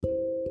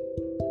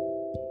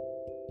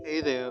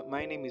Hey there,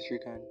 my name is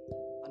Rikan,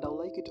 and I would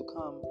like you to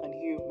come and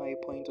hear my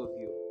point of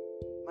view.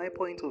 My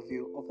point of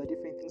view of the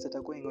different things that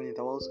are going on in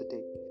the world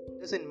today.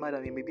 Doesn't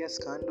matter, it may be a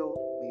scandal,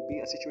 maybe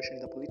a situation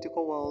in the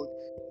political world,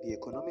 the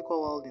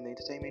economical world, in the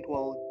entertainment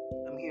world.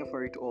 I'm here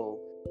for it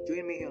all.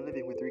 Join me here on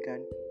Living with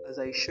Rikan as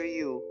I show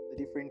you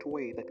the different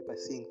way that people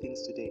are seeing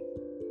things today,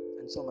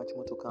 and so much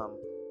more to come.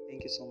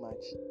 Thank you so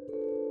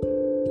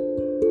much.